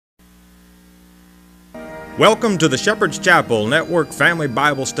Welcome to the Shepherd's Chapel Network Family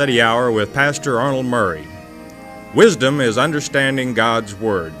Bible Study Hour with Pastor Arnold Murray. Wisdom is understanding God's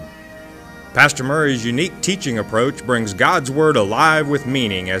Word. Pastor Murray's unique teaching approach brings God's Word alive with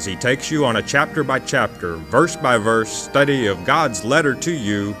meaning as he takes you on a chapter-by-chapter, verse-by-verse study of God's letter to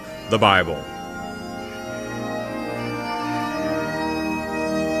you, the Bible.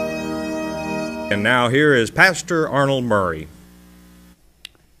 And now here is Pastor Arnold Murray.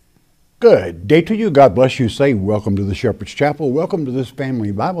 Good day to you. God bless you. Say welcome to the Shepherd's Chapel. Welcome to this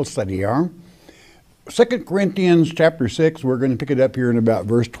family Bible study hour. 2 Corinthians chapter 6, we're going to pick it up here in about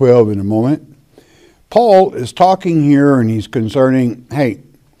verse 12 in a moment. Paul is talking here and he's concerning, hey,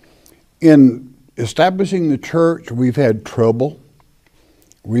 in establishing the church, we've had trouble.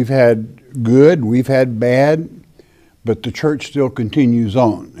 We've had good, we've had bad, but the church still continues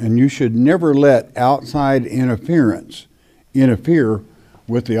on. And you should never let outside interference interfere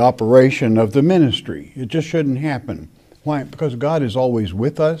with the operation of the ministry. It just shouldn't happen. Why? Because God is always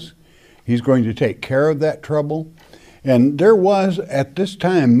with us. He's going to take care of that trouble. And there was at this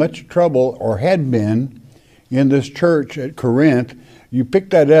time much trouble, or had been, in this church at Corinth. You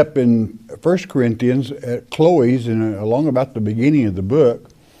pick that up in 1 Corinthians at Chloe's, and along about the beginning of the book,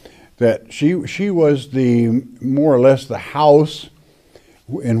 that she was the more or less the house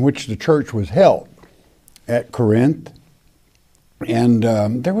in which the church was held at Corinth. And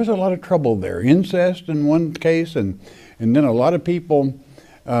there was a lot of trouble there. Incest in one case, and then a lot of people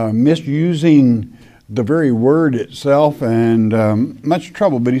misusing the very word itself, and much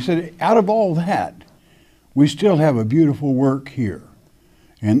trouble. But he said, out of all that, we still have a beautiful work here.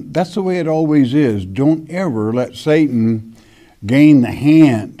 And that's the way it always is. Don't ever let Satan gain the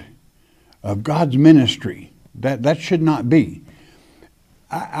hand of God's ministry. That should not be.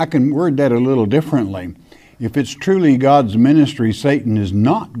 I can word that a little differently. If it's truly God's ministry, Satan is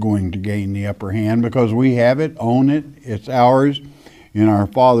not going to gain the upper hand, because we have it, own it, it's ours in our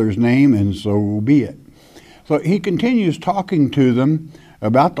Father's name, and so will be it. So he continues talking to them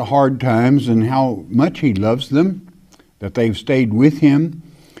about the hard times and how much he loves them, that they've stayed with him.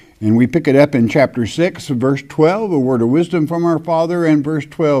 And we pick it up in chapter 6, verse 12, a word of wisdom from our Father, and verse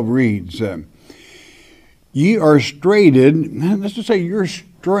 12 reads, ye are straitened, let's just say you're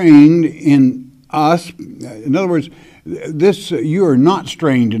strained in us. In other words, this you are not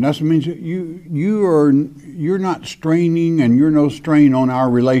strained in us. It means you're not straining, and you're no strain on our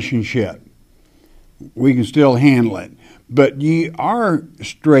relationship. We can still handle it. But ye are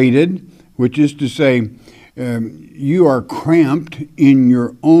straitened, which is to say, you are cramped in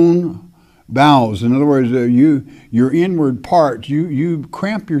your own bowels. In other words, your inward parts, you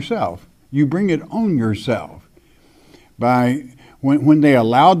cramp yourself. You bring it on yourself by. When they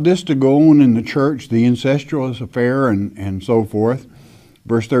allowed this to go on in the church, the incestuous affair and so forth,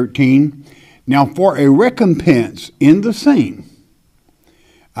 verse 13, now for a recompense in the same,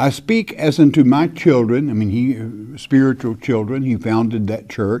 I speak as unto my children, he spiritual children, he founded that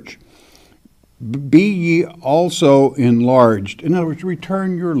church, be ye also enlarged. In other words,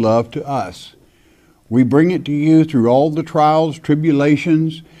 return your love to us. We bring it to you through all the trials,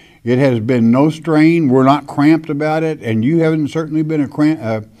 tribulations. It has been no strain. We're not cramped about it, and you haven't certainly been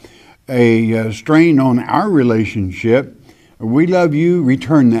a strain on our relationship. We love you.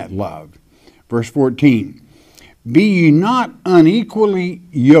 Return that love. Verse 14, be ye not unequally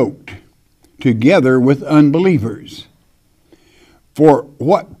yoked together with unbelievers. For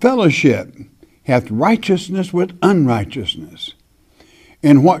what fellowship hath righteousness with unrighteousness?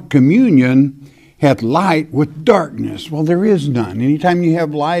 And what communion hath light with darkness? Well, there is none. Anytime you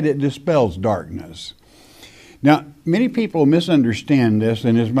have light, it dispels darkness. Now, many people misunderstand this,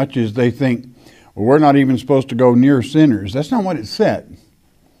 and as much as they think, well, we're not even supposed to go near sinners. That's not what it said.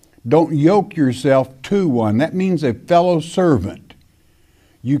 Don't yoke yourself to one. That means a fellow servant.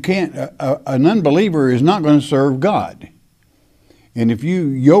 You can't, an unbeliever is not going to serve God. And if you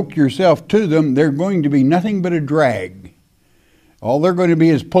yoke yourself to them, they're going to be nothing but a drag. All they're going to be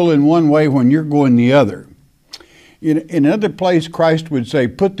is pulling one way when you're going the other. In another place, Christ would say,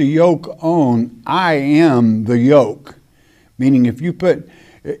 put the yoke on, I am the yoke. Meaning if you put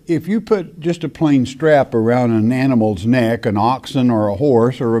just a plain strap around an animal's neck, an oxen or a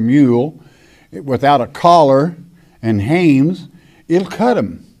horse or a mule, without a collar and hames, it'll cut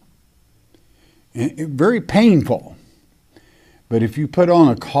them. Very painful. But if you put on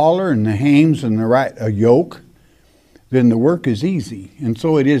a collar and the hames and a yoke, then the work is easy. And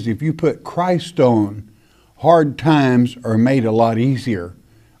so it is if you put Christ on, hard times are made a lot easier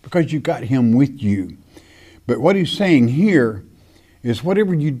because you've got him with you. But what he's saying here is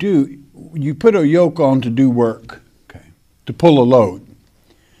whatever you do, you put a yoke on to do work, okay, to pull a load.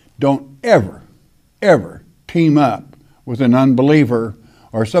 Don't ever team up with an unbeliever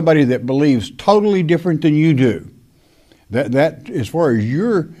or somebody that believes totally different than you do. That as far as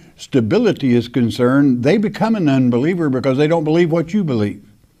your stability is concerned, they become an unbeliever because they don't believe what you believe.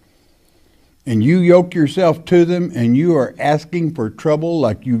 And you yoke yourself to them, and you are asking for trouble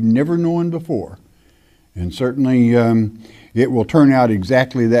like you've never known before. And certainly it will turn out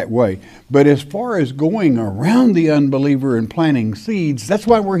exactly that way. But as far as going around the unbeliever and planting seeds, that's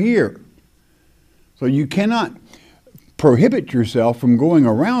why we're here. So you cannot prohibit yourself from going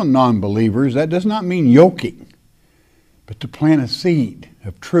around non-believers. That does not mean yoking, but to plant a seed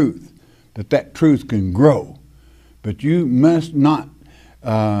of truth, that truth can grow. But you must not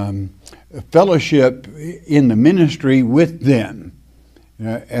fellowship in the ministry with them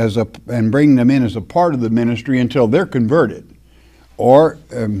and bring them in as a part of the ministry until they're converted, or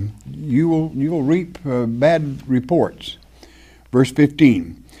you will reap bad reports. Verse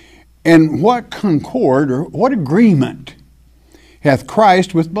 15. And what concord or what agreement hath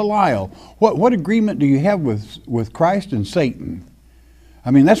Christ with Belial? What agreement do you have with Christ and Satan? I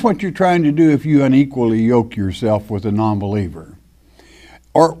mean, that's what you're trying to do if you unequally yoke yourself with a non-believer.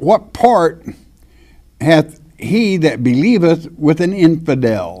 Or what part hath he that believeth with an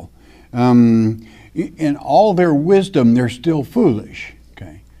infidel? In all their wisdom, they're still foolish.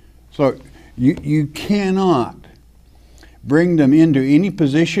 Okay, so you cannot bring them into any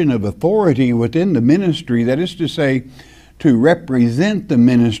position of authority within the ministry, that is to say, to represent the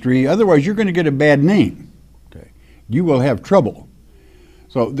ministry. Otherwise, you're going to get a bad name. Okay, you will have trouble.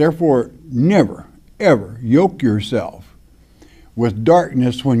 So therefore, never, ever yoke yourself with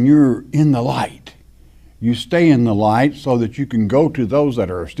darkness when you're in the light. You stay in the light so that you can go to those that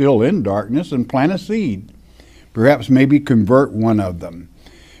are still in darkness and plant a seed. Perhaps maybe convert one of them.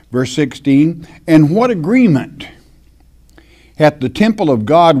 Verse 16, and what agreement hath the temple of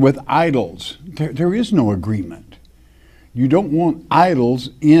God with idols? There is no agreement. You don't want idols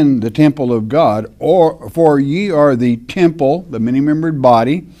in the temple of God. Or for ye are the temple, the many-membered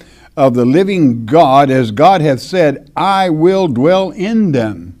body, of the living God, as God hath said, I will dwell in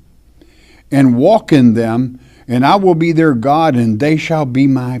them and walk in them, and I will be their God, and they shall be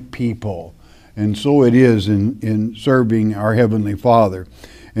my people. And so it is in serving our Heavenly Father.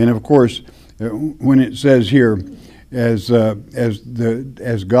 And of course, when it says here, as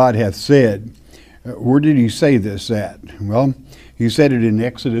God hath said, where did he say this at? Well, he said it in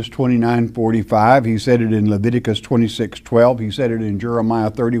Exodus 29:45. He said it in Leviticus 26:12. He said it in Jeremiah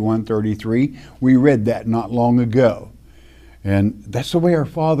 31:33. We read that not long ago. And that's the way our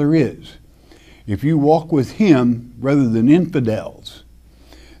Father is. If you walk with him rather than infidels,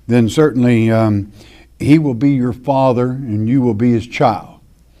 then certainly he will be your father and you will be his child.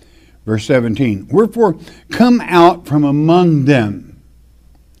 Verse 17, wherefore come out from among them,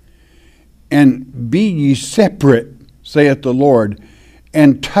 and be ye separate, saith the Lord,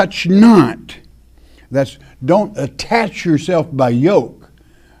 and touch not. That's, don't attach yourself by yoke.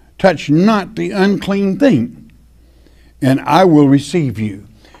 Touch not the unclean thing, and I will receive you.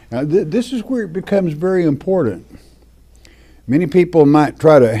 Now, this is where it becomes very important. Many people might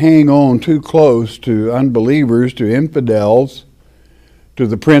try to hang on too close to unbelievers, to infidels, to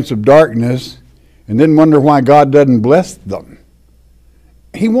the prince of darkness, and then wonder why God doesn't bless them.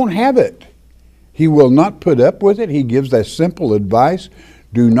 He won't have it. He will not put up with it. He gives that simple advice.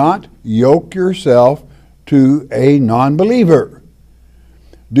 Do not yoke yourself to a non-believer.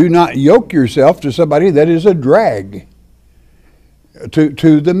 Do not yoke yourself to somebody that is a drag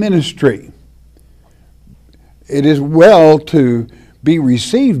to the ministry. It is well to be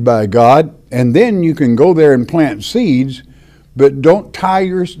received by God, and then you can go there and plant seeds, but don't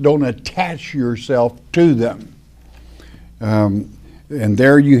attach yourself to them. And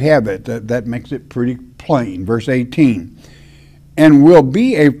there you have it. That makes it pretty plain. Verse 18, and will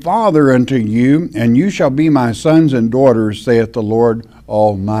be a father unto you, and you shall be my sons and daughters, saith the Lord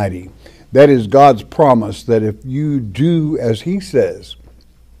Almighty. That is God's promise, that if you do as he says,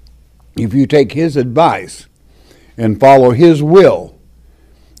 if you take his advice and follow his will,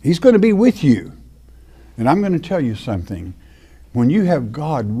 he's going to be with you. And I'm going to tell you something. When you have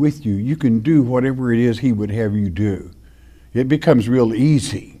God with you, you can do whatever it is he would have you do. It becomes real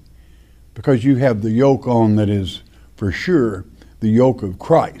easy because you have the yoke on that is for sure the yoke of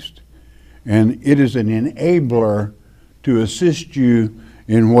Christ. And it is an enabler to assist you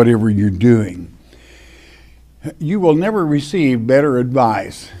in whatever you're doing. You will never receive better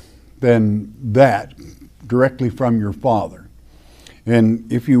advice than that directly from your Father.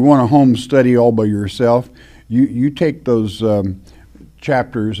 And if you want a home study all by yourself, you take those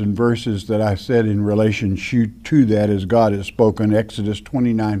chapters and verses that I said in relation to that as God has spoken, Exodus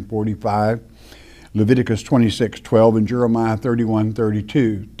 29:45, Leviticus 26:12 and Jeremiah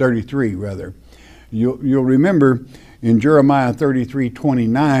 33. You'll remember in Jeremiah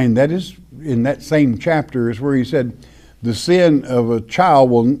 33:29, that is in that same chapter, is where he said the sin of a child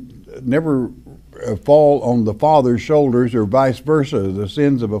will never fall on the father's shoulders, or vice versa. The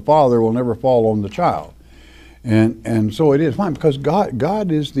sins of a father will never fall on the child. And so it is. Why? Because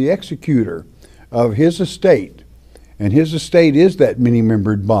God is the executor of his estate, and his estate is that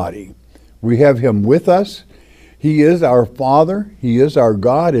many-membered body. We have him with us. He is our Father, he is our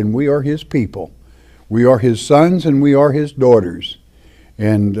God, and we are his people. We are his sons and we are his daughters.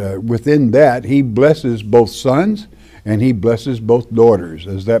 And within that, he blesses both sons and he blesses both daughters,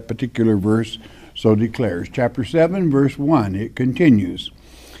 as that particular verse so declares. Chapter 7, verse 1, it continues.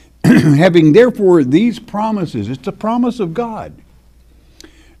 Having therefore these promises, it's a promise of God.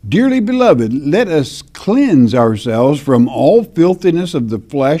 Dearly beloved, let us cleanse ourselves from all filthiness of the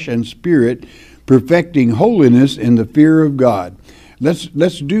flesh and spirit, perfecting holiness in the fear of God. Let's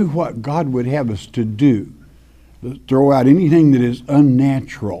do what God would have us to do. Let's throw out anything that is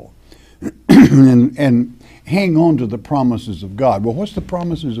unnatural and hang on to the promises of God. Well, what's the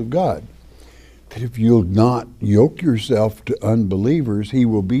promises of God? That if you'll not yoke yourself to unbelievers, he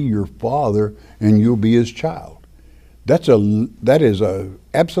will be your father and you'll be his child. That is a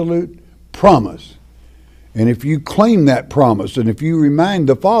absolute promise. And if you claim that promise, and if you remind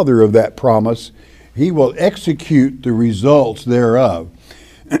the Father of that promise, he will execute the results thereof.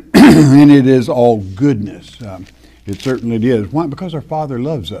 And it is all goodness. It certainly is. Why? Because our Father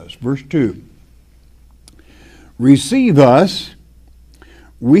loves us. Verse 2. Receive us,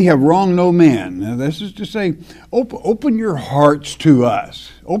 we have wronged no man. Now this is to say, open your hearts to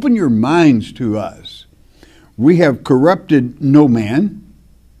us. Open your minds to us. We have corrupted no man.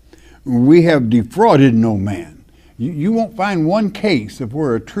 We have defrauded no man. You won't find one case of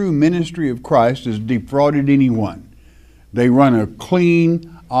where a true ministry of Christ has defrauded anyone. They run a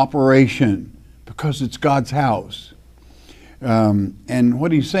clean operation because it's God's house. And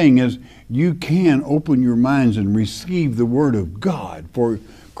what he's saying is, you can open your minds and receive the Word of God, for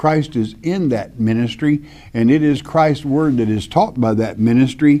Christ is in that ministry, and it is Christ's Word that is taught by that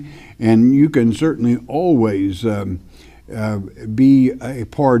ministry, and you can certainly always be a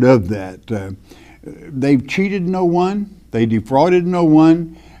part of that. They've cheated no one, they defrauded no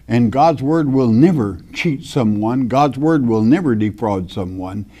one, and God's Word will never cheat someone. God's Word will never defraud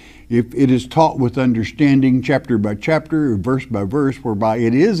someone if it is taught with understanding, chapter by chapter, or verse by verse, whereby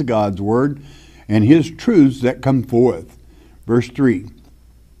it is God's Word and his truths that come forth. Verse 3.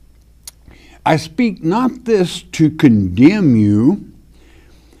 I speak not this to condemn you.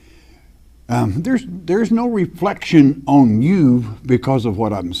 There's no reflection on you because of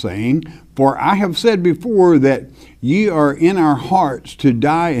what I'm saying. For I have said before that ye are in our hearts to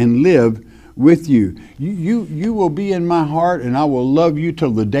die and live with you. You will be in my heart, and I will love you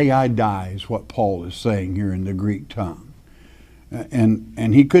till the day I die, is what Paul is saying here in the Greek tongue.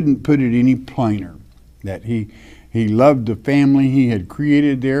 And he couldn't put it any plainer, that he loved the family he had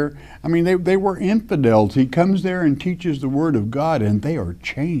created there. I mean, they were infidels. He comes there and teaches the Word of God, and they are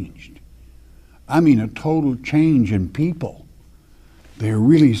changed. I mean, a total change in people. They're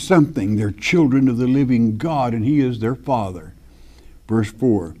really something. They're children of the living God, and he is their Father. Verse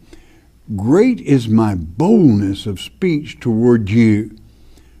 4. Great is my boldness of speech toward you.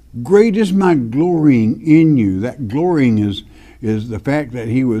 Great is my glorying in you. That glorying is the fact that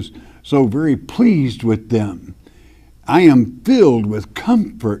he was so very pleased with them. I am filled with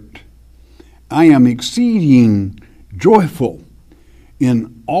comfort. I am exceeding joyful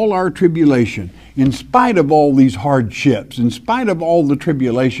in all our tribulation. In spite of all these hardships, in spite of all the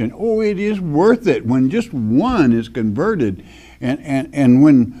tribulation, it is worth it when just one is converted. And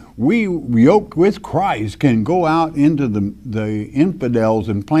when we yoked with Christ can go out into the infidels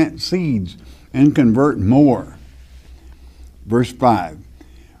and plant seeds and convert more. Verse 5.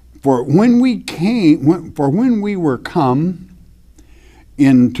 For when we were come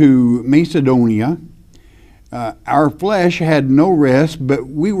into Macedonia, our flesh had no rest, but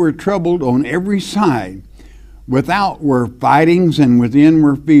we were troubled on every side. Without were fightings, and within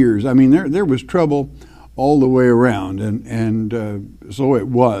were fears. I mean, there was trouble all the way around, and so it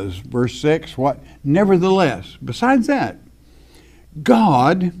was. Verse 6, what? Nevertheless, besides that,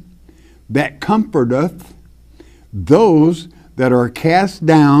 God that comforteth those that are cast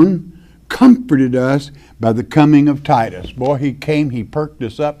down comforted us by the coming of Titus. Boy, he came, he perked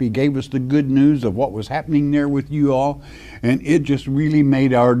us up, he gave us the good news of what was happening there with you all, and it just really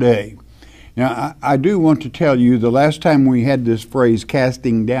made our day. Now, I do want to tell you, the last time we had this phrase,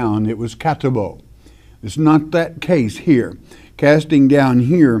 casting down, it was katabo. It's not that case here. casting down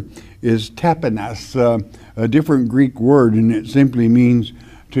here is tapanas, a different Greek word, and it simply means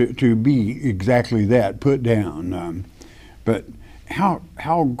to be exactly that, put down. But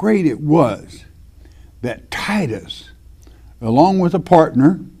how great it was that Titus, along with a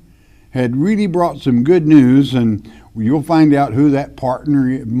partner, had really brought some good news, and you'll find out who that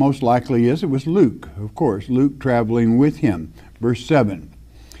partner most likely is. It was Luke, of course, Luke traveling with him. Verse 7.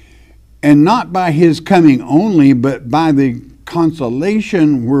 And not by his coming only, but by the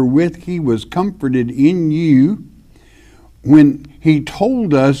consolation wherewith he was comforted in you, when he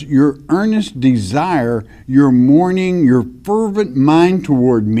told us your earnest desire, your mourning, your fervent mind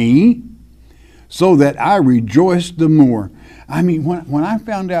toward me, so that I rejoiced the more. I mean, when I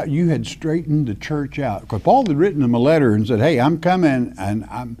found out you had straightened the church out, because Paul had written him a letter and said, hey, I'm coming, and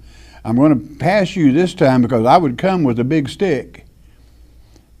I'm going to pass you this time, because I would come with a big stick.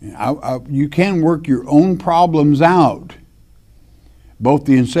 You can work your own problems out, both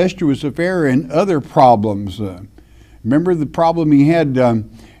the incestuous affair and other problems. Remember the problem he had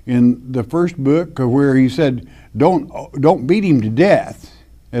in the first book, where he said, don't beat him to death.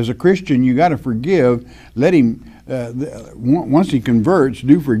 As a Christian, you got to forgive. Let him, once he converts,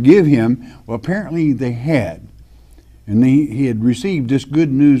 do forgive him. Well, apparently they had. And he had received this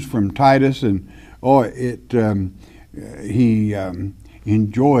good news from Titus, and he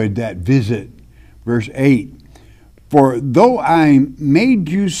enjoyed that visit. Verse 8, for though I made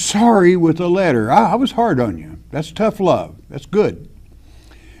you sorry with a letter, I was hard on you. That's tough love. That's good.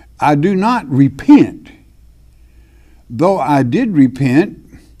 I do not repent, though I did repent,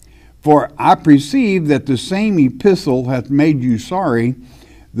 for I perceive that the same epistle hath made you sorry,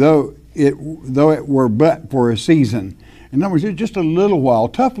 though it were but for a season. In other words, it's just a little while.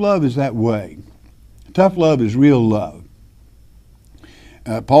 Tough love is that way. Tough love is real love.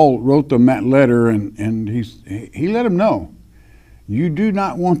 Paul wrote them that letter, and he let them know, you do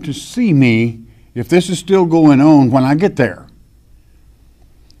not want to see me if this is still going on when I get there.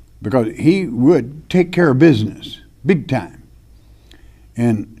 Because he would take care of business, big time.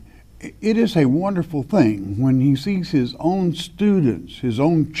 And it is a wonderful thing when he sees his own students, his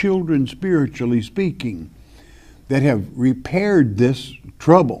own children spiritually speaking, that have repaired this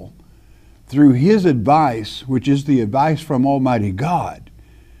trouble through his advice, which is the advice from Almighty God,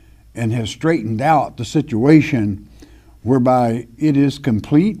 and has straightened out the situation whereby it is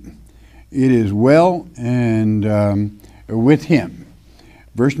complete, it is well, and with him.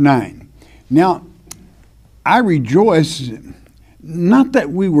 Verse 9. Now, I rejoice, not that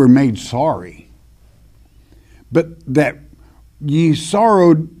we were made sorry, but that ye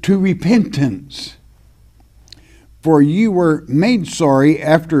sorrowed to repentance. For ye were made sorry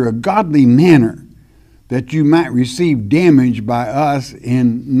after a godly manner, that you might receive damage by us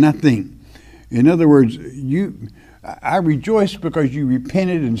in nothing. In other words, I rejoice because you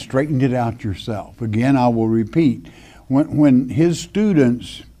repented and straightened it out yourself. Again, I will repeat, when his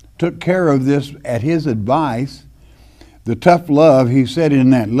students took care of this at his advice, the tough love he said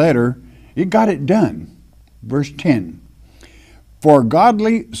in that letter, it got it done. Verse 10. For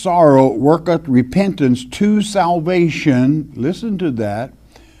godly sorrow worketh repentance to salvation. Listen to that.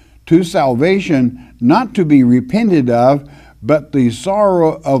 To salvation, not to be repented of, but the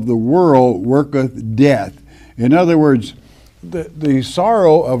sorrow of the world worketh death. In other words, the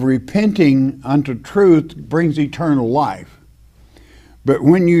sorrow of repenting unto truth brings eternal life. But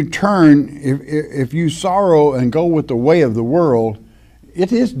when you turn, if you sorrow and go with the way of the world,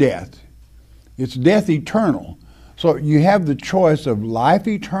 it is death. It's death eternal. So you have the choice of life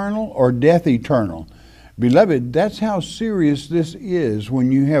eternal or death eternal. Beloved, that's how serious this is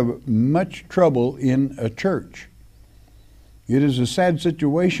when you have much trouble in a church. It is a sad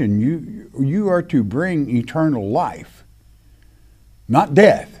situation. You are to bring eternal life, not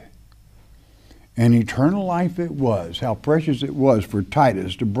death. And eternal life it was. How precious it was for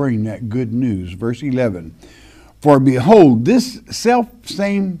Titus to bring that good news. Verse 11. For behold, this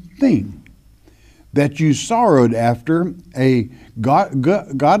self-same thing that you sorrowed after a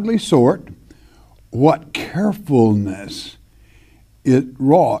godly sort, what carefulness it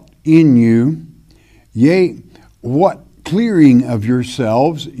wrought in you, yea, what clearing of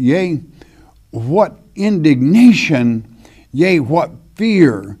yourselves, yea, what indignation, yea, what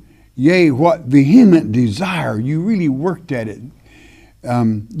fear, yea, what vehement desire. You really worked at it.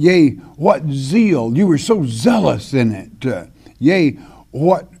 Yea, what zeal. You were so zealous in it. Yea,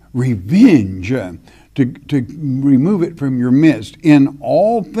 what revenge. To remove it from your midst. In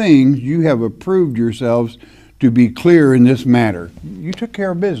all things you have approved yourselves to be clear in this matter. You took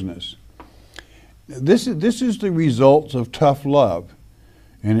care of business. This is the results of tough love.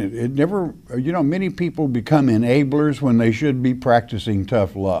 And it never, many people become enablers when they should be practicing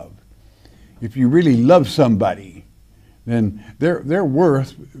tough love. If you really love somebody, then they're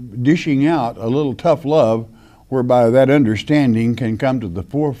worth dishing out a little tough love whereby that understanding can come to the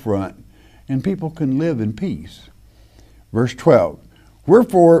forefront and people can live in peace. Verse 12,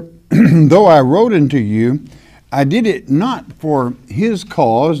 wherefore, though I wrote unto you, I did it not for his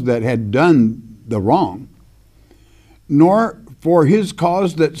cause that had done the wrong, nor for his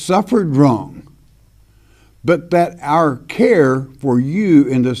cause that suffered wrong, but that our care for you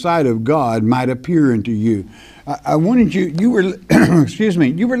in the sight of God might appear unto you. I wanted you were, excuse me,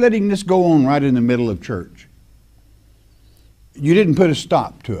 you were letting this go on right in the middle of church. You didn't put a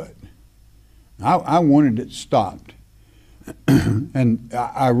stop to it. I wanted it stopped. And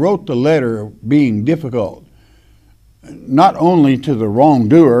I wrote the letter being difficult, not only to the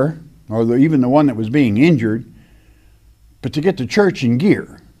wrongdoer, or even the one that was being injured, but to get the church in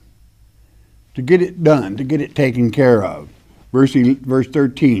gear, to get it done, to get it taken care of. Verse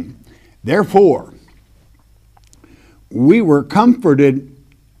 13, therefore, we were comforted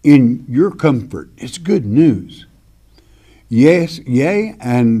in your comfort. It's good news. Yes, yea,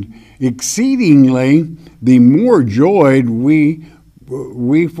 and exceedingly the more joyed we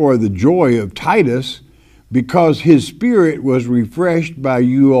for the joy of Titus, because his spirit was refreshed by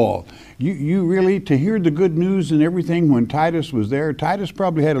you all. You really, to hear the good news and everything when Titus was there, Titus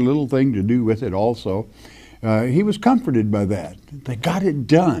probably had a little thing to do with it also. He was comforted by that. They got it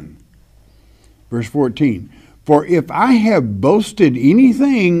done. Verse 14, for if I have boasted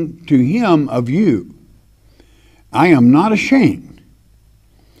anything to him of you, I am not ashamed.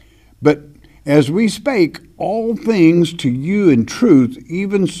 But as we spake all things to you in truth,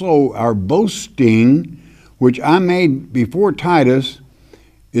 even so our boasting, which I made before Titus,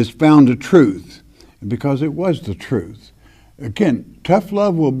 is found a truth, because it was the truth. Again, tough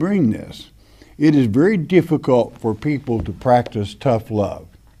love will bring this. It is very difficult for people to practice tough love.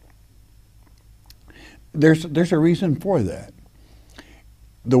 There's a reason for that.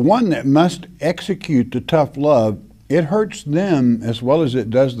 The one that must execute the tough love, it hurts them as well as it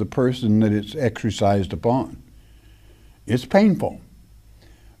does the person that it's exercised upon. It's painful,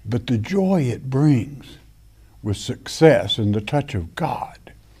 but the joy it brings with success and the touch of God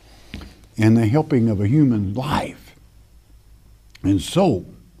and the helping of a human life and soul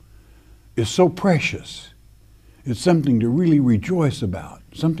is so precious. It's something to really rejoice about,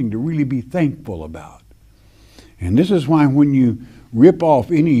 something to really be thankful about. And this is why when you rip off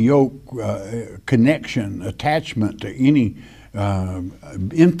any yoke, connection, attachment to any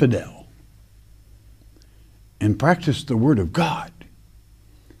infidel and practice the Word of God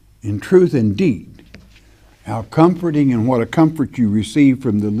in truth and deed, how comforting and what a comfort you receive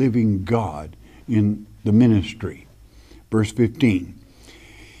from the living God in the ministry. Verse 15.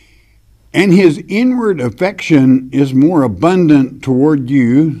 And his inward affection is more abundant toward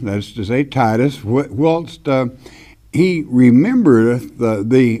you, that is to say Titus, whilst he remembereth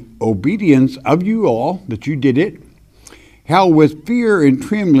the obedience of you all, that you did it, how with fear and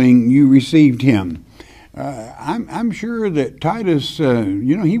trembling you received him. I'm sure that Titus,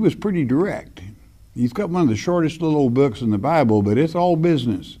 he was pretty direct. He's got one of the shortest little books in the Bible, but it's all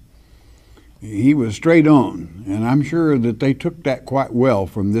business. He was straight on, and I'm sure that they took that quite well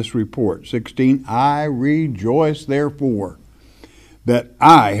from this report. 16, I rejoice therefore that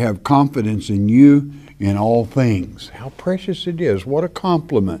I have confidence in you in all things. How precious it is. What a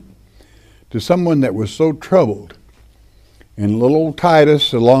compliment to someone that was so troubled. And little old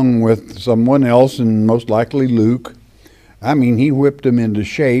Titus, along with someone else, and most likely Luke, I mean, he whipped him into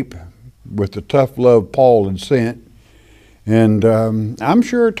shape with the tough love Paul had sent. And I'm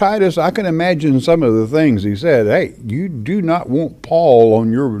sure Titus, I can imagine some of the things he said. Hey, you do not want Paul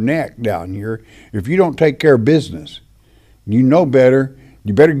on your neck down here if you don't take care of business. You know better.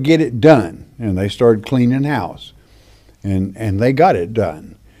 You better get it done. And they started cleaning house. And they got it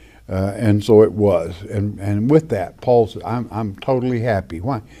done. And so it was. And with that, Paul said, I'm totally happy.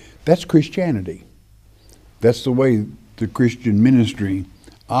 Why? That's Christianity. That's the way the Christian ministry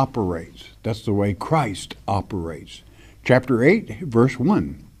operates. That's the way Christ operates. Chapter 8, verse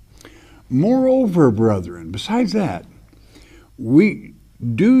 1. Moreover, brethren, besides that, we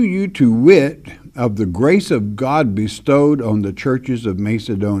do you to wit of the grace of God bestowed on the churches of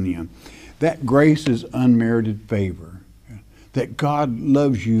Macedonia. That grace is unmerited favor. That God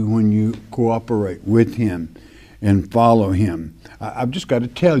loves you when you cooperate with Him and follow Him. I've just got to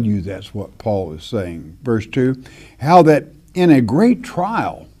tell you that's what Paul is saying. Verse 2, how that in a great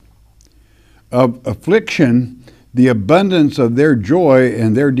trial of affliction, the abundance of their joy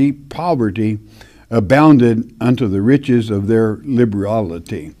and their deep poverty abounded unto the riches of their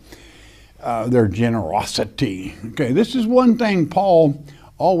liberality, their generosity. Okay, this is one thing Paul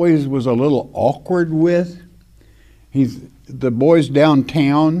always was a little awkward with. The boys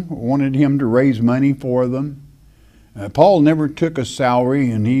downtown wanted him to raise money for them. Paul never took a salary,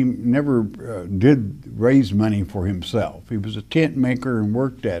 and he never did raise money for himself. He was a tent maker and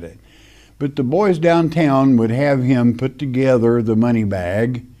worked at it. But the boys downtown would have him put together the money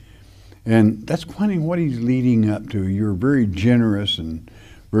bag, and that's kind of what he's leading up to. You're very generous in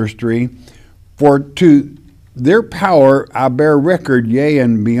verse 3. For to their power I bear record, yea,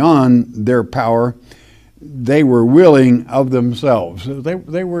 and beyond their power they were willing of themselves.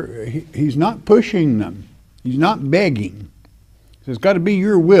 He's not pushing them. He's not begging. It's got to be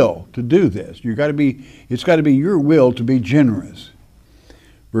your will to do this. It's got to be your will to be generous.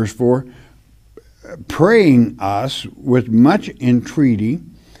 Verse 4, praying us with much entreaty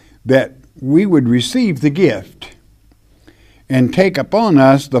that we would receive the gift and take upon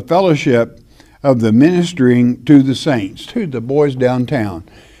us the fellowship of the ministering to the saints, to the boys downtown.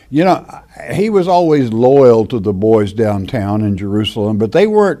 You know, he was always loyal to the boys downtown in Jerusalem, but they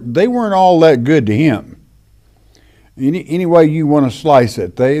weren't all that good to him. Any way you want to slice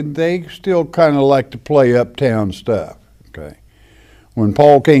it, they still kind of like to play uptown stuff. Okay, when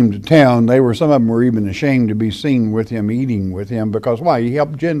Paul came to town, some of them were even ashamed to be seen with him, eating with him, because why? He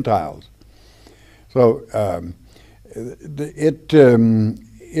helped Gentiles. So it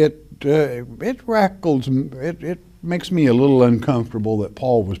rackles. It makes me a little uncomfortable that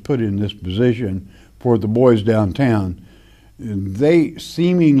Paul was put in this position for the boys downtown. They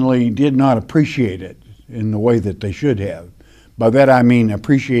seemingly did not appreciate it in the way that they should have. By that I mean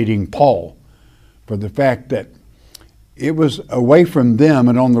appreciating Paul for the fact that it was away from them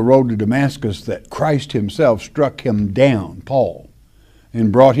and on the road to Damascus that Christ himself struck him down, Paul,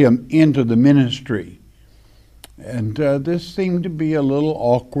 and brought him into the ministry. And this seemed to be a little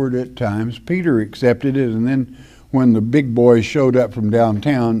awkward at times. Peter accepted it, and then when the big boys showed up from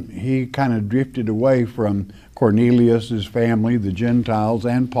downtown, he kind of drifted away from Cornelius, his family, the Gentiles,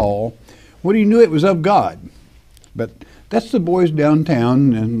 and Paul. When he knew it was of God. But that's the boys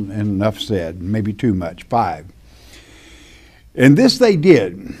downtown, and enough said, maybe too much. 5. And this they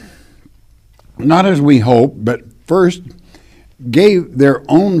did, not as we hoped, but first gave their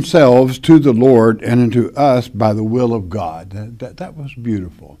own selves to the Lord and unto us by the will of God. That was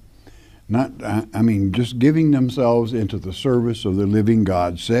beautiful. Just giving themselves into the service of the living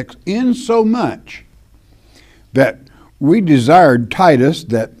God. 6, insomuch that we desired Titus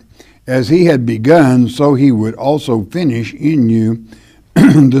that as he had begun, so he would also finish in you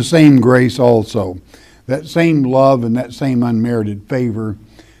the same grace also. That same love and that same unmerited favor,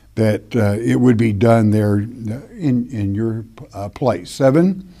 that it would be done there in your place.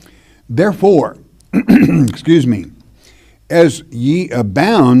 7, therefore, excuse me, as ye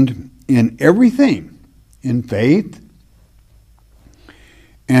abound in everything, in faith,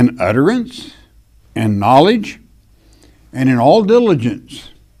 and utterance, and knowledge, and in all diligence,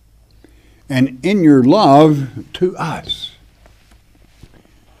 and in your love to us,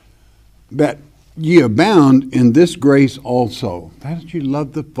 that ye abound in this grace also, that you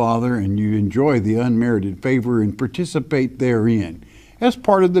love the Father and you enjoy the unmerited favor and participate therein. As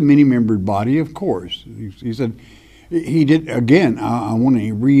part of the many-membered body, of course. He said, he did, again, I want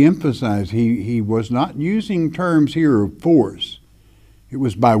to re-emphasize, he was not using terms here of force. It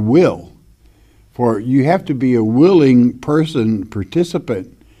was by will. For you have to be a willing person,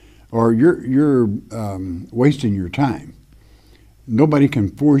 participant, or you're wasting your time. Nobody can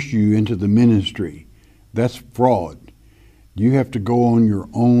force you into the ministry. That's fraud. You have to go on your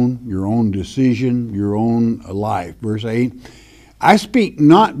own decision, your own life. Verse 8, I speak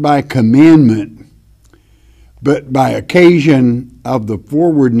not by commandment, but by occasion of the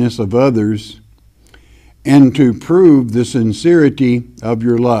forwardness of others, and to prove the sincerity of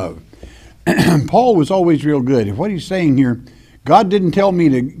your love. Paul was always real good. What he's saying here, God didn't tell me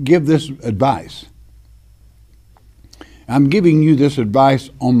to give this advice. I'm giving you this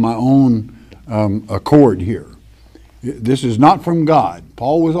advice on my own accord here. This is not from God.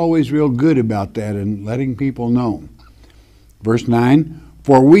 Paul was always real good about that and letting people know. Verse 9,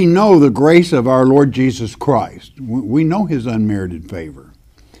 for we know the grace of our Lord Jesus Christ. We know his unmerited favor.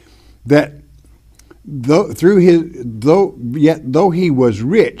 That though he was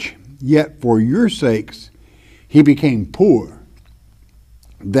rich, yet for your sakes he became poor,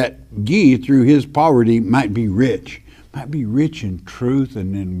 that ye through his poverty might be rich in truth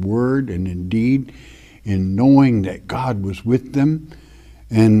and in word and in deed, in knowing that God was with them.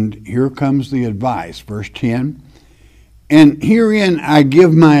 And here comes the advice, verse 10. And herein I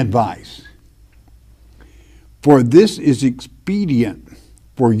give my advice. For this is expedient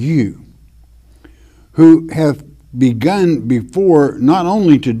for you, who have begun before not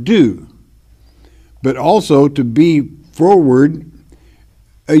only to do, but also to be forward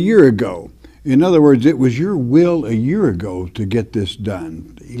a year ago. In other words, it was your will a year ago to get this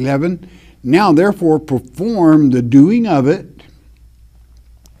done. 11, now therefore perform the doing of it,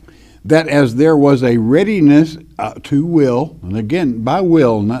 that as there was a readiness to will, and again, by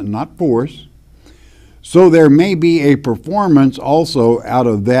will, not force, so there may be a performance also out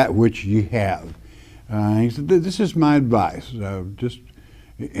of that which ye have. He said, this is my advice.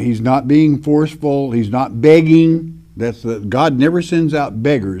 He's not being forceful. He's not begging. God never sends out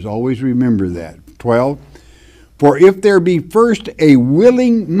beggars. Always remember that. 12, for if there be first a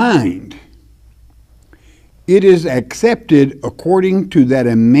willing mind, it is accepted according to that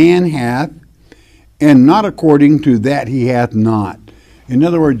a man hath, and not according to that he hath not. In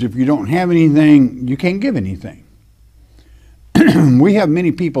other words, if you don't have anything, you can't give anything. We have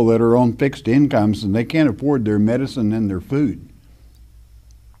many people that are on fixed incomes and they can't afford their medicine and their food.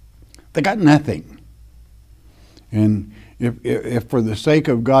 They got nothing. And if for the sake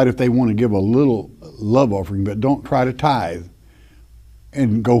of God, if they want to give a little love offering, but don't try to tithe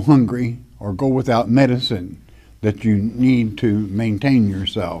and go hungry or go without medicine that you need to maintain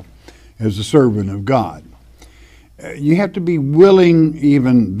yourself as a servant of God. You have to be willing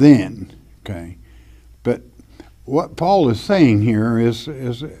even then, okay? But what Paul is saying here is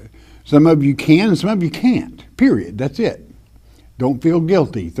some of you can and some of you can't, period. That's it. Don't feel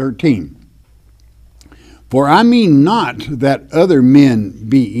guilty. 13. For I mean not that other men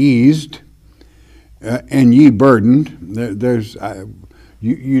be eased and ye burdened.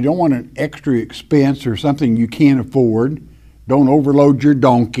 You don't want an extra expense or something you can't afford. Don't overload your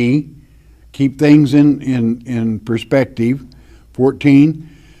donkey. Keep things in perspective. 14.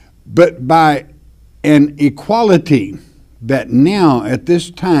 But by an equality, that now at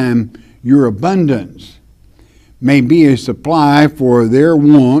this time your abundance may be a supply for their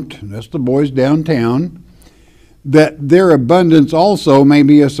want, that's the boys downtown, that their abundance also may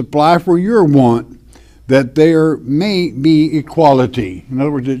be a supply for your want, that there may be equality. In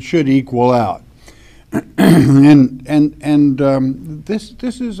other words, it should equal out. and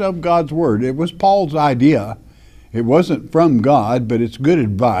this is of God's word. It was Paul's idea. It wasn't from God, but it's good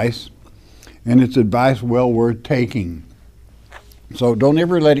advice, and it's advice well worth taking. So don't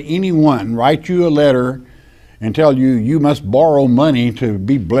ever let anyone write you a letter and tell you you must borrow money to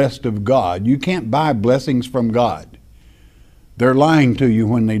be blessed of God. You can't buy blessings from God. They're lying to you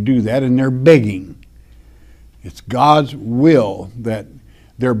when they do that, and they're begging. It's God's will that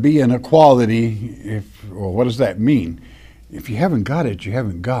there be an equality. Well, what does that mean? If you haven't got it, you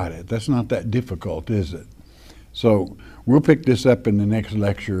haven't got it. That's not that difficult, is it? So we'll pick this up in the next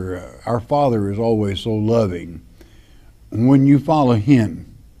lecture. Our Father is always so loving. When you follow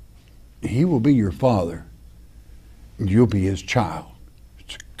Him, He will be your Father. You'll be His child.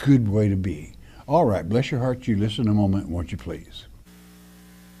 It's a good way to be. All right, bless your heart. You listen a moment, won't you please?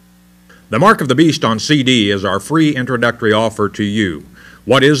 The Mark of the Beast on CD is our free introductory offer to you.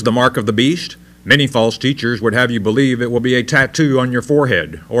 What is the Mark of the Beast? Many false teachers would have you believe it will be a tattoo on your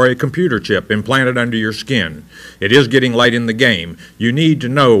forehead or a computer chip implanted under your skin. It is getting late in the game. You need to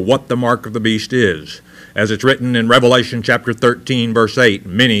know what the Mark of the Beast is. As it's written in Revelation chapter 13, verse 8,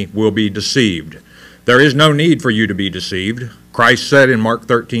 many will be deceived. There is no need for you to be deceived. Christ said in Mark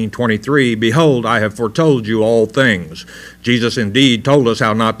 13:23, "Behold, I have foretold you all things." Jesus indeed told us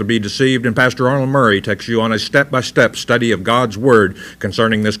how not to be deceived, and Pastor Arnold Murray takes you on a step-by-step study of God's Word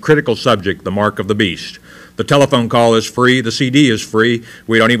concerning this critical subject, the Mark of the Beast. The telephone call is free. The CD is free.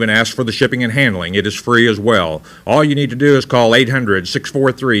 We don't even ask for the shipping and handling. It is free as well. All you need to do is call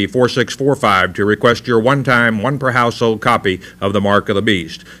 800-643-4645 to request your one-time, one-per-household copy of the Mark of the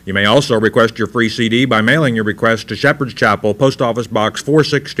Beast. You may also request your free CD by mailing your request to Shepherd's Chapel, Post Office Box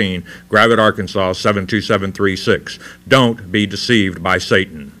 416, Gravette, Arkansas 72736. Don't be deceived by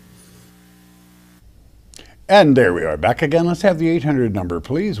Satan. And there we are, back again. Let's have the 800 number,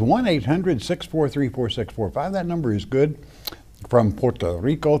 please. 1-800-643-4645. That number is good. From Puerto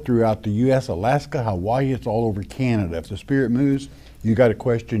Rico, throughout the U.S., Alaska, Hawaii, it's all over Canada. If the Spirit moves, you got a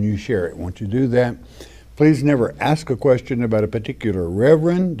question, you share it. Once you do that, please never ask a question about a particular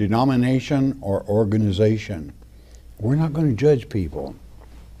reverend, denomination, or organization. We're not going to judge people.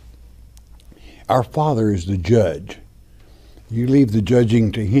 Our Father is the judge. You leave the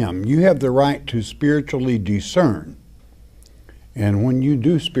judging to Him. You have the right to spiritually discern. And when you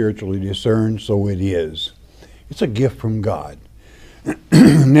do spiritually discern, so it is. It's a gift from God.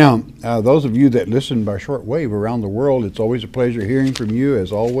 Now, those of you that listen by shortwave around the world, it's always a pleasure hearing from you,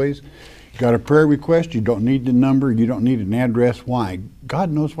 as always. Got a prayer request, you don't need the number, you don't need an address. Why?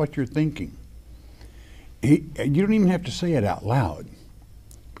 God knows what you're thinking. You don't even have to say it out loud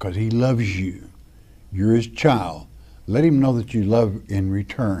because He loves you. You're His child. Let Him know that you love in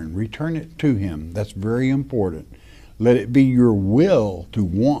return. Return it to Him. That's very important. Let it be your will to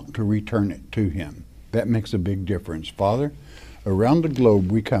want to return it to Him. That makes a big difference. Father, around the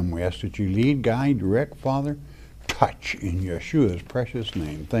globe we come. We ask that you lead, guide, direct, Father. Touch in Yeshua's precious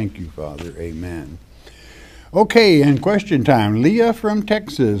name. Thank you, Father. Amen. Okay, and question time. Leah from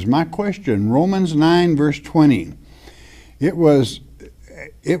Texas. My question, Romans 9, verse 20. It was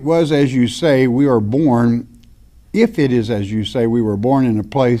as you say, we are born, if it is as you say, we were born in a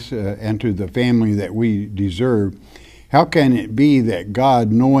place and to the family that we deserve, how can it be that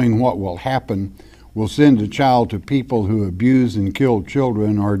God, knowing what will happen, will send a child to people who abuse and kill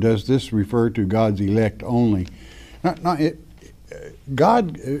children, or does this refer to God's elect only?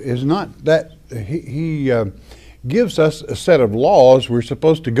 God is not that. He gives us a set of laws we're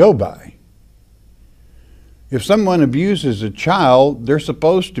supposed to go by. If someone abuses a child, they're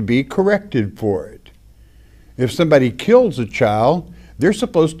supposed to be corrected for it. If somebody kills a child, they're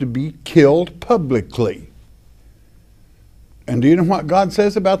supposed to be killed publicly. And do you know what God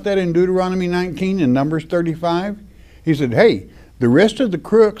says about that in Deuteronomy 19 and Numbers 35? He said, hey, the rest of the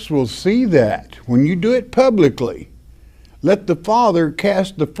crooks will see that when you do it publicly. Let the father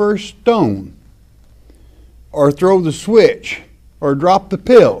cast the first stone, or throw the switch, or drop the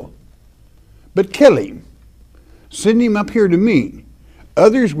pill. But kill him. Send him up here to me.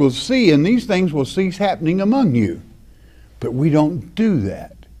 Others will see, and these things will cease happening among you. But we don't do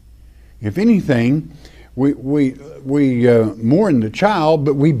that. If anything, we mourn the child,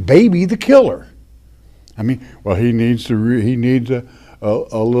 but we baby the killer. I mean, well, he needs a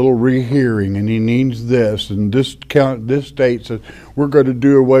little rehearing, and he needs this, and this state says we're going to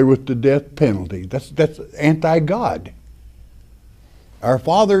do away with the death penalty. That's anti-God. Our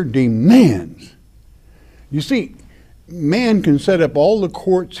Father demands. You see, man can set up all the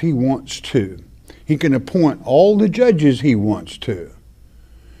courts he wants to. He can appoint all the judges he wants to.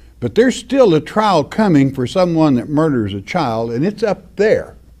 But there's still a trial coming for someone that murders a child, and it's up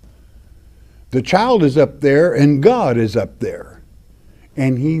there. The child is up there, and God is up there.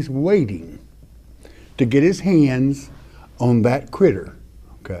 And He's waiting to get His hands on that critter.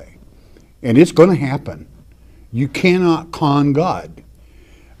 Okay? And it's going to happen. You cannot con God.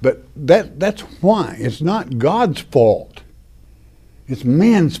 But that's why. It's not God's fault. It's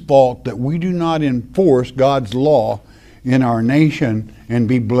man's fault that we do not enforce God's law in our nation and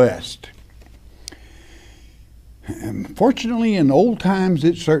be blessed. And fortunately, in old times,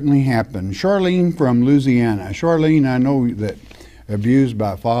 it certainly happened. Charlene from Louisiana. Charlene, I know that abused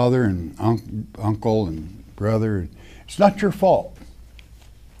by father and uncle and brother. It's not your fault.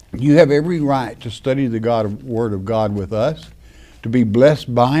 You have every right to study the Word of God with us, to be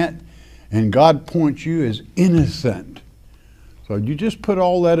blessed by it, and God points you as innocent. So you just put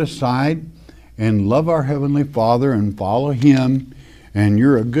all that aside and love our Heavenly Father and follow Him, and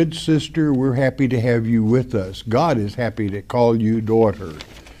you're a good sister. We're happy to have you with us. God is happy to call you daughter.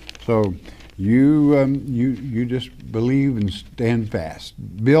 So you just believe and stand fast.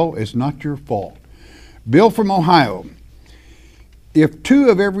 Bill, it's not your fault. Bill from Ohio. If two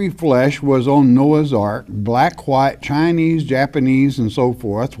of every flesh was on Noah's Ark, black, white, Chinese, Japanese, and so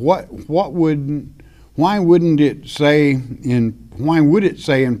forth, why would it say in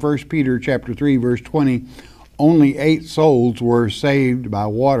 1 Peter chapter 3 verse 20, only 8 souls were saved by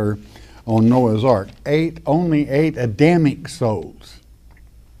water on Noah's Ark? Only 8 Adamic souls.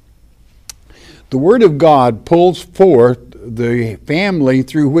 The Word of God pulls forth the family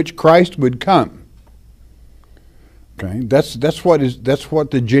through which Christ would come. Okay, that's what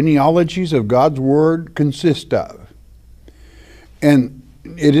the genealogies of God's Word consist of. And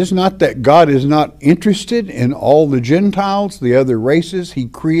it is not that God is not interested in all the Gentiles, the other races. He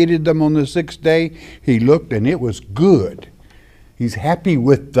created them on the 6th day. He looked and it was good. He's happy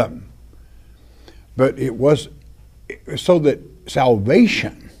with them. But it was so that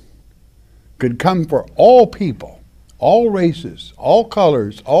salvation could come for all people, all races, all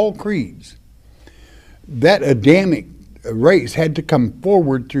colors, all creeds. That Adamic race had to come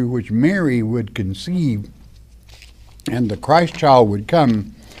forward through which Mary would conceive, and the Christ child would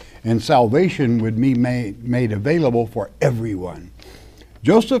come, and salvation would be made available for everyone.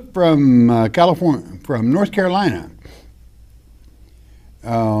 Joseph from North Carolina.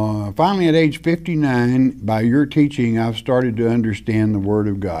 Finally, at age 59, by your teaching, I've started to understand the Word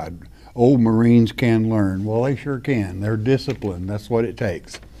of God. Old Marines can learn. Well, they sure can. They're disciplined. That's what it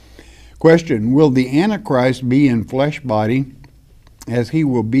takes. Question, will the Antichrist be in flesh body as he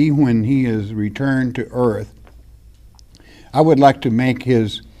will be when he is returned to earth. I would like to make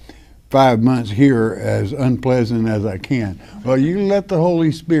his 5 months here as unpleasant as I can. Well, you let the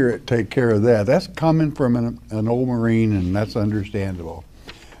Holy Spirit take care of that. That's coming from an old Marine, and that's understandable.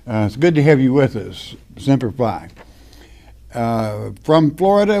 It's good to have you with us. Semper Fi. From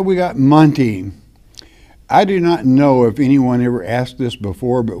Florida, we got Monty. I do not know if anyone ever asked this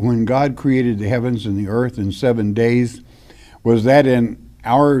before, but when God created the heavens and the earth in 7 days, was that in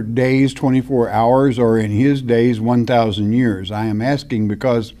our days 24 hours or in his days 1,000 years? I am asking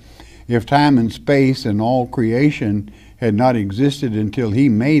because if time and space and all creation had not existed until he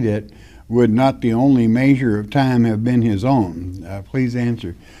made it, would not the only measure of time have been his own? Please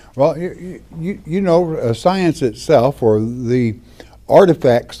answer. Well, you know, science itself, or the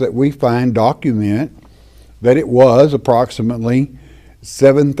artifacts that we find, document that it was approximately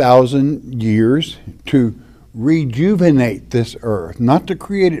 7,000 years to rejuvenate this earth, not to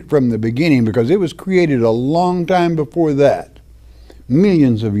create it from the beginning, because it was created a long time before that,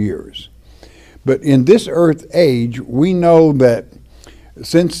 millions of years. But in this earth age, we know that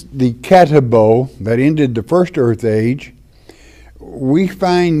since the Catabo that ended the first earth age, we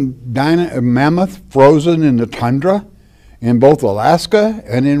find mammoth frozen in the tundra in both Alaska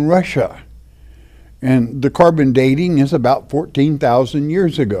and in Russia. And the carbon dating is about 14,000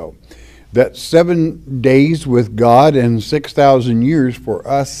 years ago. That's 7 days with God and 6,000 years for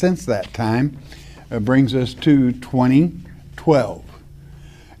us since that time. Brings us to 2012.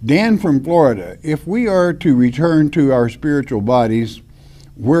 Dan from Florida, if we are to return to our spiritual bodies,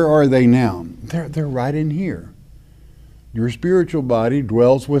 where are they now? They're right in here. Your spiritual body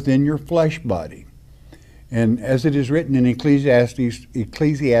dwells within your flesh body. And as it is written in Ecclesiastes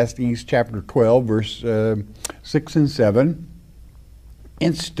chapter 12, verse 6 and 7,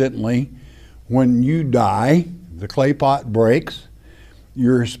 instantly when you die, the clay pot breaks,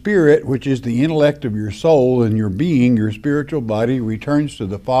 your spirit, which is the intellect of your soul and your being, your spiritual body, returns to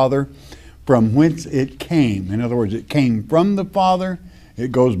the Father from whence it came. In other words, it came from the Father,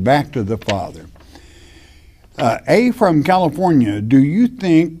 it goes back to the Father. A from California, do you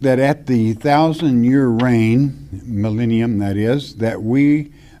think that at the 1,000-year reign, millennium that is, that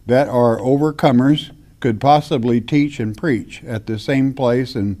we that are overcomers could possibly teach and preach at the same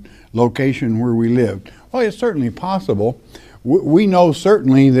place and location where we lived? Well, it's certainly possible. We know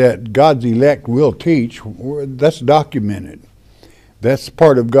certainly that God's elect will teach. That's documented. That's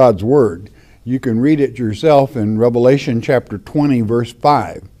part of God's Word. You can read it yourself in Revelation chapter 20, verse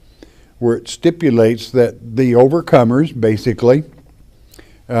 5. Where it stipulates that the overcomers, basically,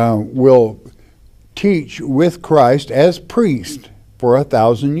 will teach with Christ as priest for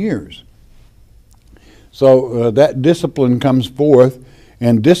 1,000 years. So that discipline comes forth,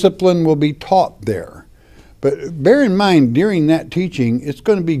 and discipline will be taught there. But bear in mind, during that teaching, it's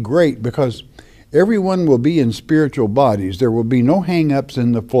going to be great because everyone will be in spiritual bodies. There will be no hang-ups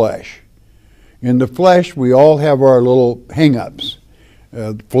in the flesh. In the flesh, we all have our little hang-ups.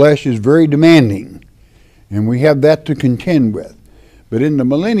 The flesh is very demanding, and we have that to contend with. But in the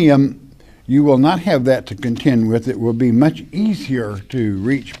millennium, you will not have that to contend with. It will be much easier to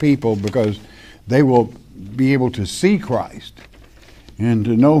reach people because they will be able to see Christ and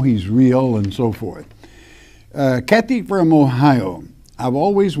to know He's real and so forth. Kathy from Ohio, I've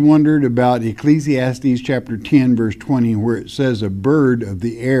always wondered about Ecclesiastes chapter 10, verse 20, where it says, "A bird of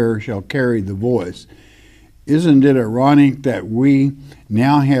the air shall carry the voice." Isn't it ironic that we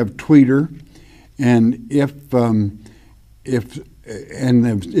now have Twitter, and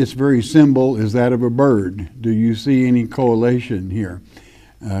its very symbol is that of a bird? Do you see any correlation here?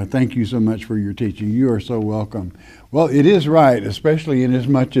 Thank you so much for your teaching. You are so welcome. Well, it is right, especially in as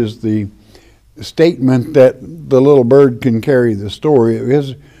much as the statement that the little bird can carry the story. It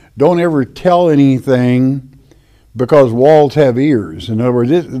is, don't ever tell anything because walls have ears. In other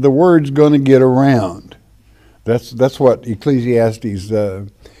words, the word's going to get around. That's what Ecclesiastes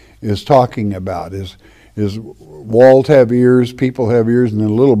is talking about, is walls have ears, people have ears, and a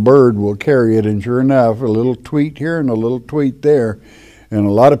little bird will carry it. And sure enough, a little tweet here and a little tweet there. And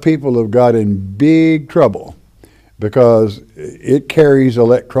a lot of people have got in big trouble because it carries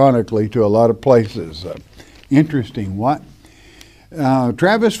electronically to a lot of places. Interesting, what?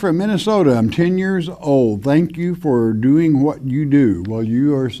 Travis from Minnesota, I'm 10 years old. Thank you for doing what you do. Well,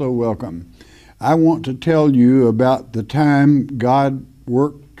 you are so welcome. I want to tell you about the time God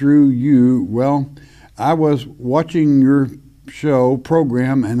worked through you. Well, I was watching your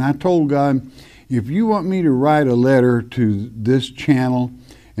program, and I told God, if you want me to write a letter to this channel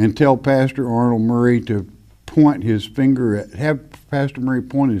and tell Pastor Arnold Murray to have Pastor Murray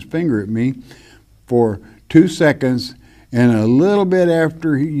point his finger at me for 2 seconds and a little bit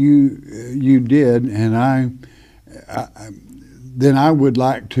after you did, and then I would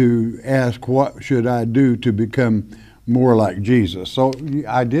like to ask, what should I do to become more like Jesus? So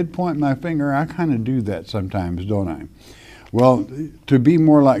I did point my finger. I kind of do that sometimes, don't I? Well, to be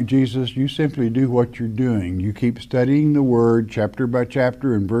more like Jesus, you simply do what you're doing. You keep studying the Word, chapter by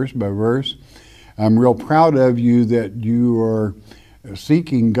chapter and verse by verse. I'm real proud of you that you are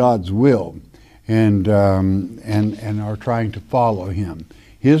seeking God's will and are trying to follow Him.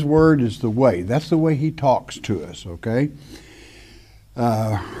 His Word is the way. That's the way He talks to us, okay?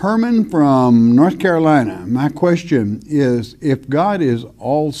 Herman from North Carolina, my question is, if God is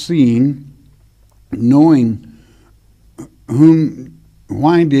all-seeing, knowing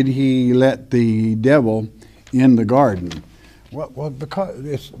why did He let the devil in the garden? Well,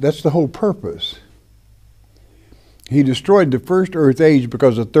 because that's the whole purpose. He destroyed the first earth age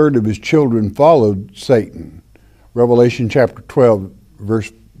because a third of His children followed Satan. Revelation chapter 12,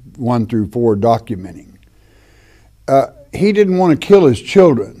 verse 1 through 4, documenting. He didn't want to kill His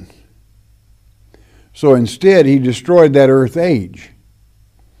children. So instead, He destroyed that earth age.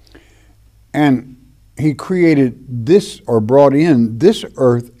 And He created this, or brought in this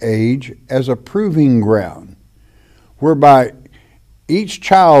earth age as a proving ground, whereby each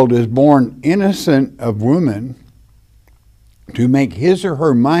child is born innocent of woman to make his or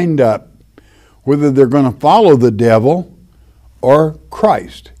her mind up whether they're going to follow the devil or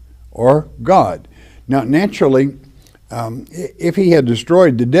Christ or God. Now, naturally, if He had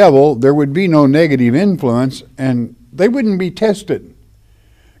destroyed the devil, there would be no negative influence and they wouldn't be tested.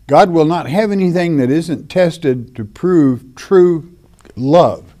 God will not have anything that isn't tested to prove true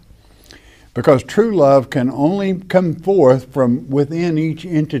love, because true love can only come forth from within each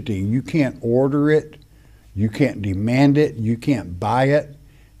entity. You can't order it, you can't demand it, you can't buy it.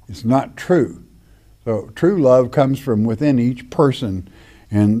 It's not true. So true love comes from within each person,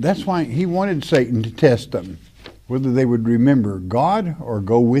 and that's why He wanted Satan to test them, whether they would remember God or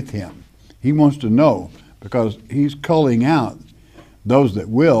go with him. He wants to know, because He's culling out those that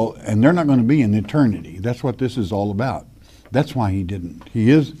will, and they're not going to be in eternity. That's what this is all about. That's why He didn't.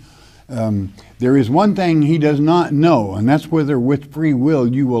 There is one thing He does not know, and that's whether with free will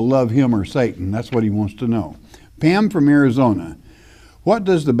you will love Him or Satan. That's what He wants to know. Pam from Arizona, what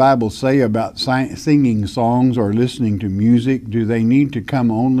does the Bible say about singing songs or listening to music? Do they need to come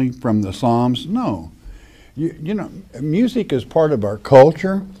only from the Psalms? No. You know, music is part of our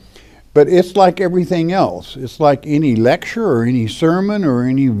culture. But it's like everything else. It's like any lecture or any sermon or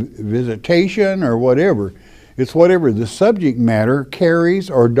any visitation or whatever. It's whatever the subject matter carries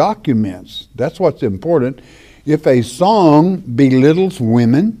or documents. That's what's important. If a song belittles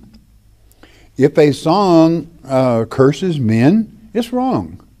women, if a song curses men, it's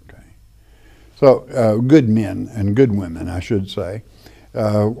wrong. Okay. So good men and good women, I should say.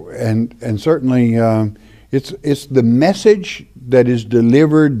 And certainly it's the message that is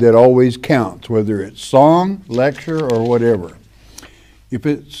delivered that always counts, whether it's song, lecture, or whatever. If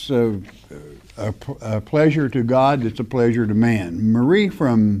it's a pleasure to God, it's a pleasure to man. Maria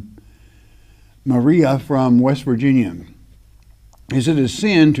from West Virginia. Is it a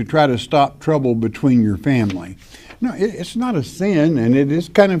sin to try to stop trouble between your family? No, it's not a sin, and it is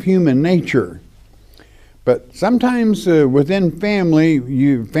kind of human nature. But sometimes within family,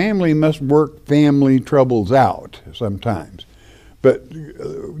 family must work family troubles out sometimes. But,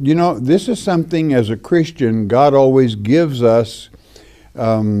 you know, this is something as a Christian, God always gives us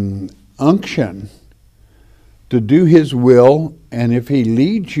unction to do His will, and if He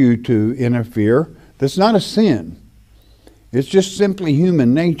leads you to interfere, that's not a sin. It's just simply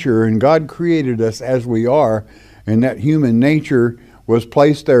human nature, and God created us as we are, and that human nature was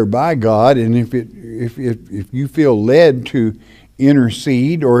placed there by God, and if you feel led to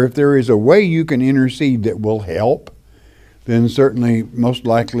intercede, or if there is a way you can intercede that will help, then certainly, most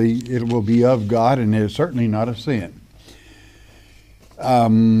likely, it will be of God, and it is certainly not a sin.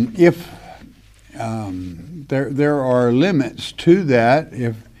 There are limits to that.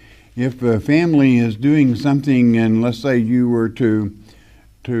 If a family is doing something, and let's say you were to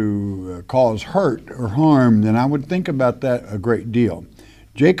cause hurt or harm, then I would think about that a great deal.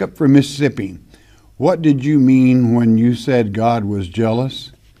 Jacob from Mississippi, what did you mean when you said God was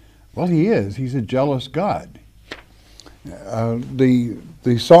jealous? Well, He is. He's a jealous God.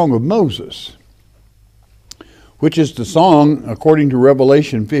 The Song of Moses, which is the song, according to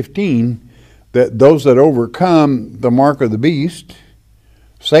Revelation 15, that those that overcome the mark of the beast,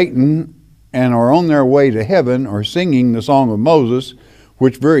 Satan, and are on their way to heaven are singing the Song of Moses,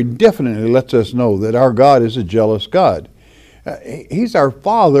 which very definitely lets us know that our God is a jealous God. He's our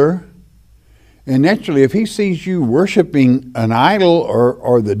Father, And naturally, if he sees you worshiping an idol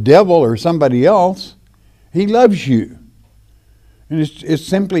or the devil or somebody else, he loves you. And it's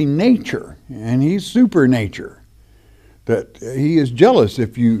simply nature, and he's super nature. That he is jealous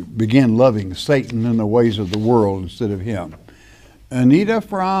if you begin loving Satan and the ways of the world instead of him. Anita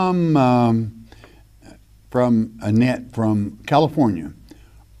from Annette from California.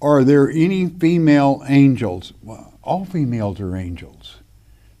 Are there any female angels? Well, all females are angels.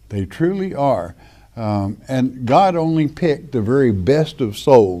 They truly are. And God only picked the very best of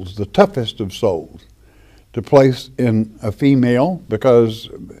souls, the toughest of souls, to place in a female, because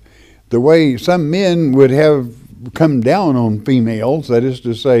the way some men would have come down on females, that is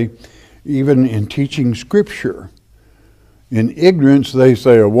to say, even in teaching Scripture, in ignorance they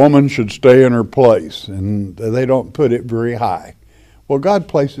say a woman should stay in her place, and they don't put it very high. Well, God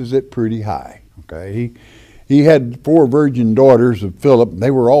places it pretty high. Okay, He had 4 virgin daughters of Philip.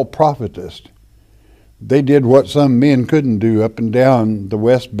 They were all prophetess. They did what some men couldn't do up and down the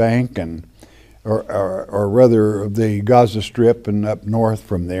West Bank and or rather the Gaza Strip and up north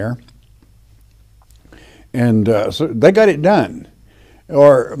from there. And so they got it done.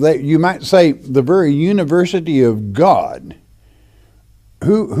 Or you might say the very University of God.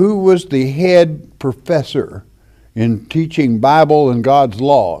 Who was the head professor in teaching Bible and God's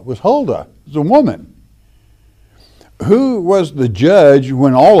law? It was Huldah. It was a woman. Who was the judge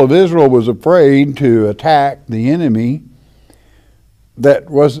when all of Israel was afraid to attack the enemy? That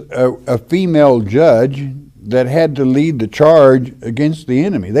was a female judge that had to lead the charge against the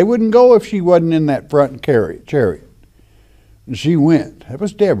enemy. They wouldn't go if she wasn't in that front chariot. And she went. That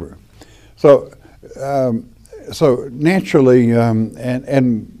was Deborah. So naturally,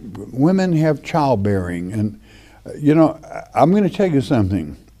 and women have childbearing. And, you know, I'm going to tell you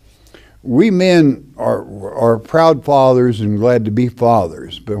something. We men are proud fathers and glad to be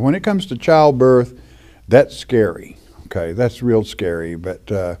fathers. But when it comes to childbirth, that's scary. Okay, that's real scary.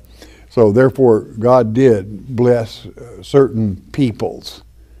 But so therefore, God did bless certain peoples,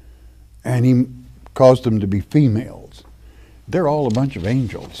 and He caused them to be females. They're all a bunch of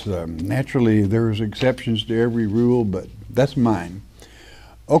angels. Naturally, there's exceptions to every rule, but that's mine.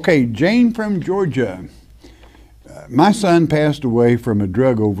 Okay, Jane from Georgia. My son passed away from a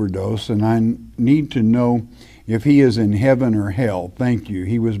drug overdose, and I need to know if he is in heaven or hell. Thank you.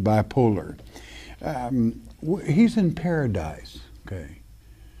 He was bipolar. He's in paradise. Okay.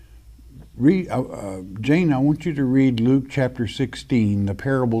 Read, Jane, I want you to read Luke chapter 16, the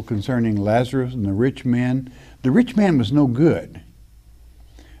parable concerning Lazarus and the rich man. The rich man was no good,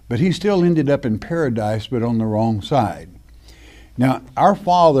 but he still ended up in paradise, but on the wrong side. Now, our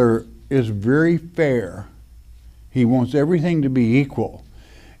Father is very fair. He wants everything to be equal.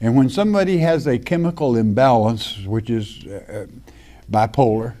 And when somebody has a chemical imbalance, which is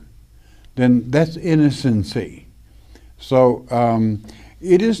bipolar, then that's innocency. So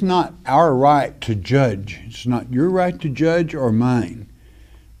it is not our right to judge. It's not your right to judge or mine.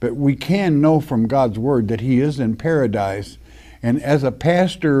 But we can know from God's Word that he is in paradise. And as a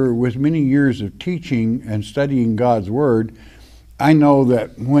pastor with many years of teaching and studying God's Word, I know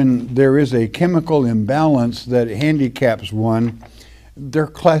that when there is a chemical imbalance that handicaps one, they're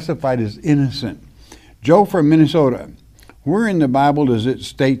classified as innocent. Joe from Minnesota, where in the Bible does it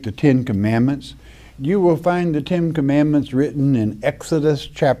state the 10 Commandments? You will find the 10 Commandments written in Exodus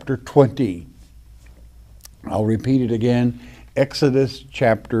chapter 20. I'll repeat it again, Exodus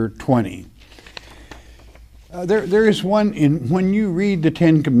chapter 20. There is one, when you read the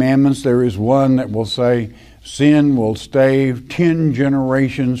 10 Commandments, there is one that will say, sin will stay 10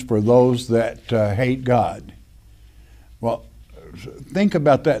 generations for those that hate God. Well, think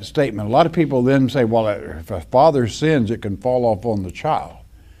about that statement. A lot of people then say, well, if a father sins, it can fall off on the child.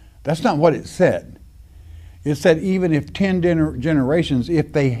 That's not what it said. It said even if 10 generations,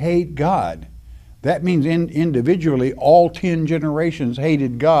 if they hate God, that means individually all 10 generations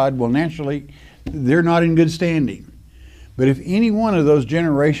hated God. Well, naturally, they're not in good standing. But if any one of those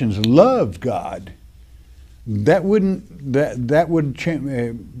generations loved God, that would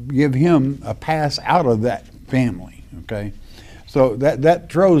give him a pass out of that family. Okay, so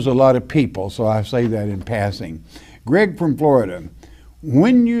that throws a lot of people. So I say that in passing. Greg from Florida,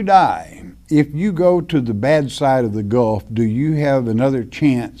 when you die, if you go to the bad side of the gulf, do you have another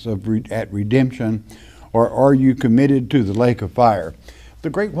chance at redemption, or are you committed to the lake of fire? The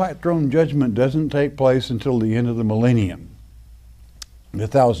Great White Throne Judgment doesn't take place until the end of the millennium, the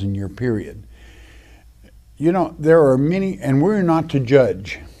 1,000-year period. You know, there are many, and we're not to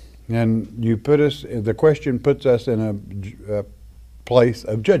judge. And the question puts us in a place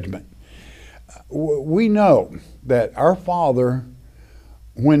of judgment. We know that our Father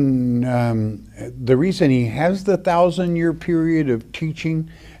when the reason he has the 1,000-year period of teaching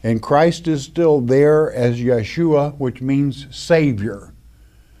and Christ is still there as Yeshua, which means Savior.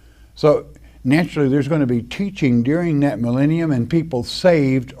 So naturally there's going to be teaching during that millennium and people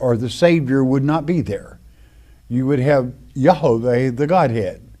saved, or the Savior would not be there. You would have Yahweh, the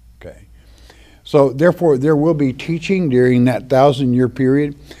Godhead. Okay. So therefore there will be teaching during that 1,000-year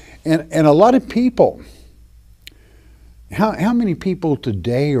period. And a lot of people, how many people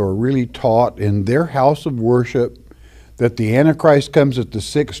today are really taught in their house of worship that the Antichrist comes at the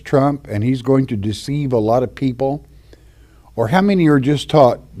sixth trump and he's going to deceive a lot of people? Or how many are just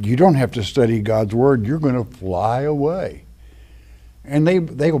taught, you don't have to study God's Word, you're going to fly away? And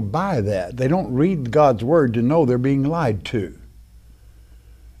they will buy that. They don't read God's Word to know they're being lied to.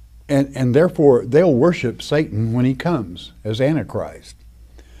 And therefore, they'll worship Satan when he comes as Antichrist.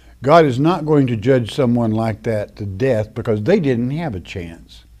 God is not going to judge someone like that to death because they didn't have a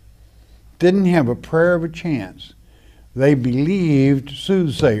chance. Didn't have a prayer of a chance. They believed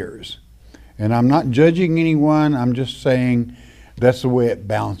soothsayers. And I'm not judging anyone, I'm just saying that's the way it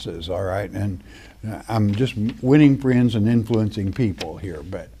bounces, all right? And I'm just winning friends and influencing people here,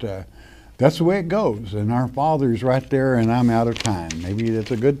 but that's the way it goes. And our Father's right there and I'm out of time. Maybe that's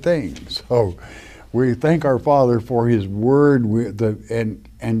a good thing. So we thank our Father for His Word.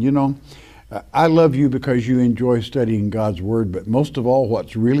 And you know, I love you because you enjoy studying God's Word, but most of all,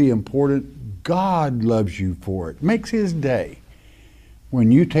 what's really important, God loves you for it. Makes His day.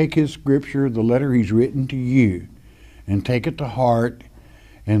 When you take His Scripture, the letter He's written to you, and take it to heart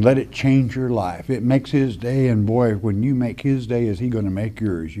and let it change your life. It makes His day, and boy, when you make His day, is He going to make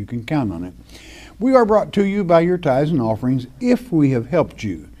yours. You can count on it. We are brought to you by your tithes and offerings. If we have helped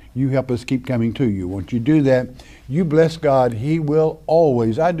you, you help us keep coming to you. Once you do that, you bless God. He will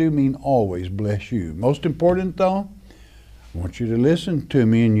always, I do mean always, bless you. Most important though, I want you to listen to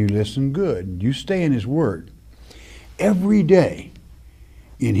me, and you listen good. You stay in His Word. Every day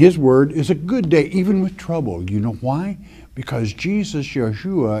in His Word is a good day, even with trouble. You know why? Because Jesus,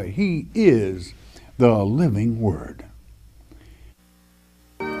 Yeshua, He is the living Word.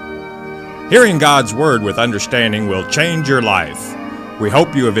 Hearing God's Word with understanding will change your life. We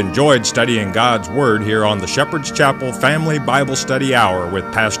hope you have enjoyed studying God's Word here on the Shepherd's Chapel Family Bible Study Hour with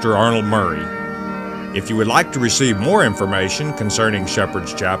Pastor Arnold Murray. If you would like to receive more information concerning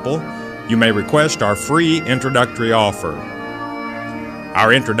Shepherd's Chapel, you may request our free introductory offer.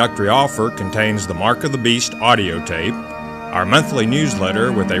 Our introductory offer contains the Mark of the Beast audio tape, our monthly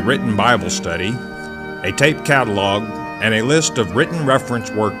newsletter with a written Bible study, a tape catalog, and a list of written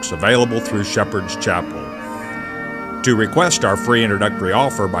reference works available through Shepherd's Chapel. To request our free introductory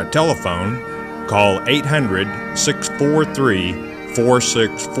offer by telephone, call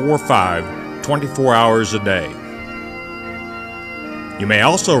 800-643-4645 24 hours a day. You may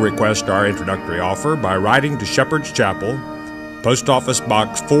also request our introductory offer by writing to Shepherd's Chapel, Post Office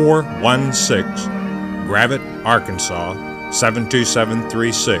Box 416, Gravette, Arkansas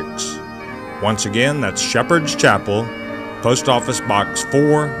 72736. Once again, that's Shepherd's Chapel, Post Office Box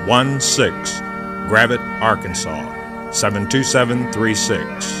 416, Gravette, Arkansas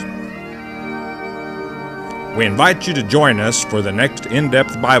 72736. We invite you to join us for the next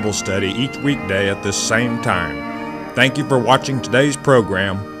in-depth Bible study each weekday at this same time. Thank you for watching today's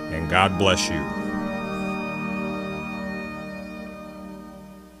program, and God bless you.